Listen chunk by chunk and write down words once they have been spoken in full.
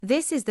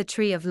This is the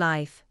Tree of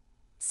Life.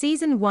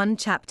 Season 1,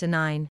 Chapter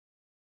 9.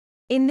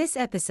 In this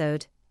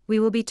episode, we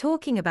will be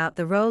talking about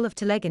the role of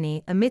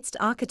telegony amidst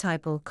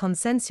archetypal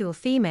consensual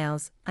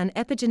females and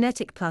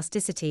epigenetic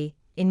plasticity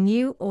in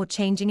new or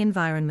changing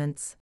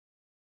environments.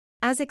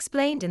 As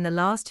explained in the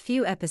last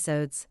few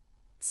episodes,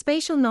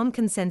 spatial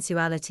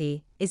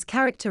non-consensuality is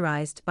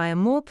characterized by a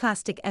more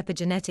plastic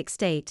epigenetic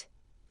state,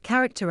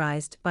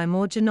 characterized by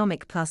more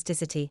genomic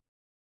plasticity.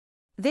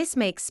 This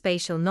makes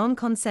spatial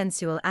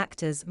non-consensual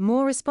actors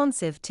more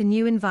responsive to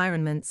new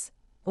environments,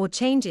 or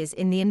changes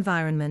in the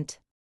environment.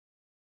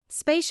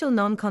 Spatial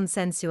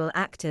non-consensual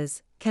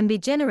actors can be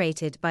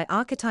generated by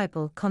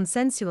archetypal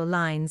consensual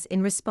lines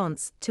in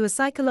response to a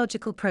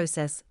psychological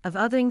process of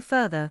othering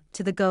further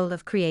to the goal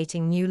of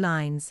creating new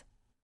lines.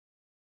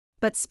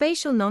 But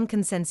spatial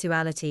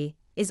non-consensuality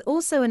is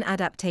also an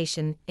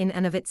adaptation in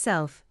and of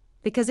itself,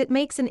 because it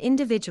makes an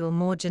individual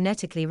more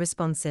genetically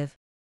responsive.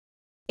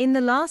 In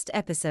the last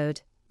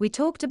episode, we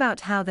talked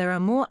about how there are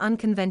more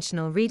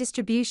unconventional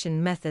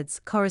redistribution methods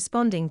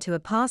corresponding to a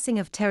passing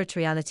of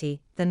territoriality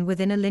than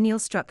within a lineal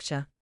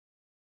structure.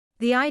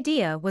 The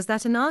idea was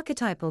that an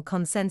archetypal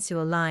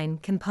consensual line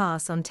can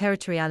pass on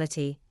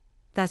territoriality,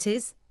 that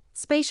is,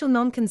 spatial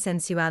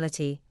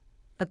non-consensuality,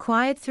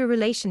 acquired through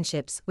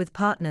relationships with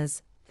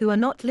partners who are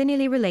not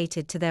linearly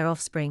related to their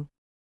offspring.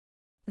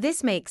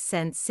 This makes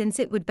sense since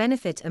it would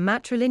benefit a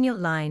matrilineal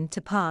line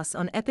to pass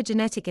on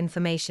epigenetic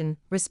information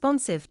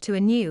responsive to a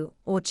new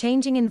or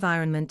changing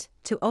environment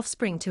to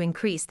offspring to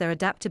increase their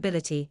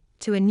adaptability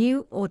to a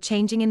new or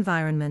changing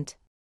environment.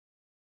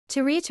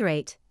 To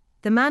reiterate,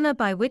 the manner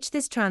by which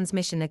this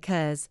transmission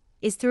occurs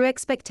is through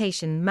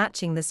expectation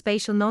matching the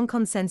spatial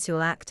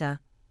non-consensual actor,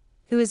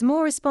 who is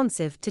more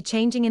responsive to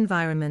changing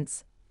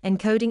environments,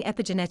 encoding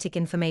epigenetic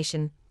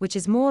information, which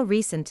is more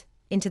recent,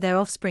 into their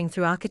offspring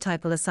through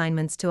archetypal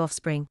assignments to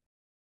offspring.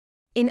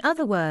 In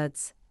other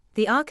words,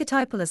 the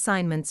archetypal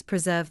assignments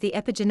preserve the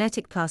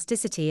epigenetic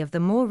plasticity of the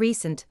more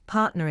recent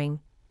partnering,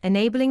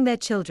 enabling their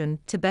children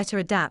to better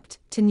adapt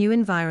to new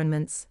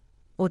environments,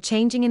 or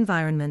changing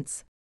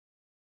environments.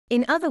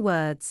 In other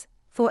words,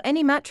 for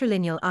any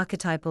matrilineal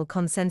archetypal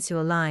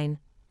consensual line,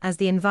 as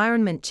the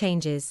environment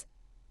changes,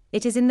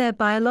 it is in their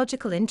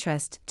biological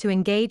interest to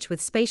engage with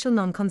spatial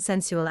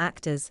non-consensual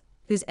actors,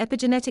 whose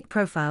epigenetic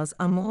profiles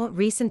are more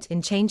recent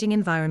in changing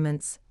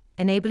environments,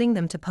 enabling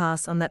them to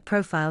pass on that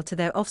profile to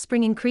their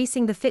offspring,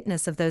 increasing the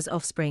fitness of those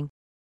offspring.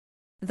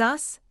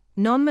 Thus,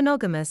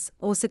 non-monogamous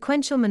or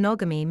sequential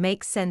monogamy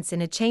makes sense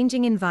in a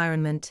changing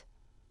environment,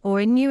 or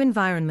in new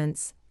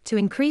environments, to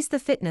increase the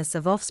fitness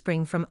of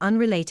offspring from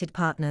unrelated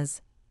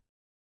partners.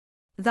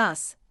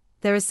 Thus,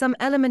 there is some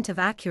element of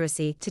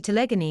accuracy to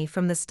telegony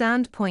from the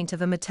standpoint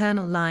of a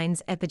maternal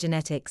line's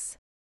epigenetics.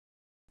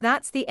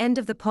 That's the end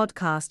of the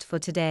podcast for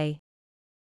today.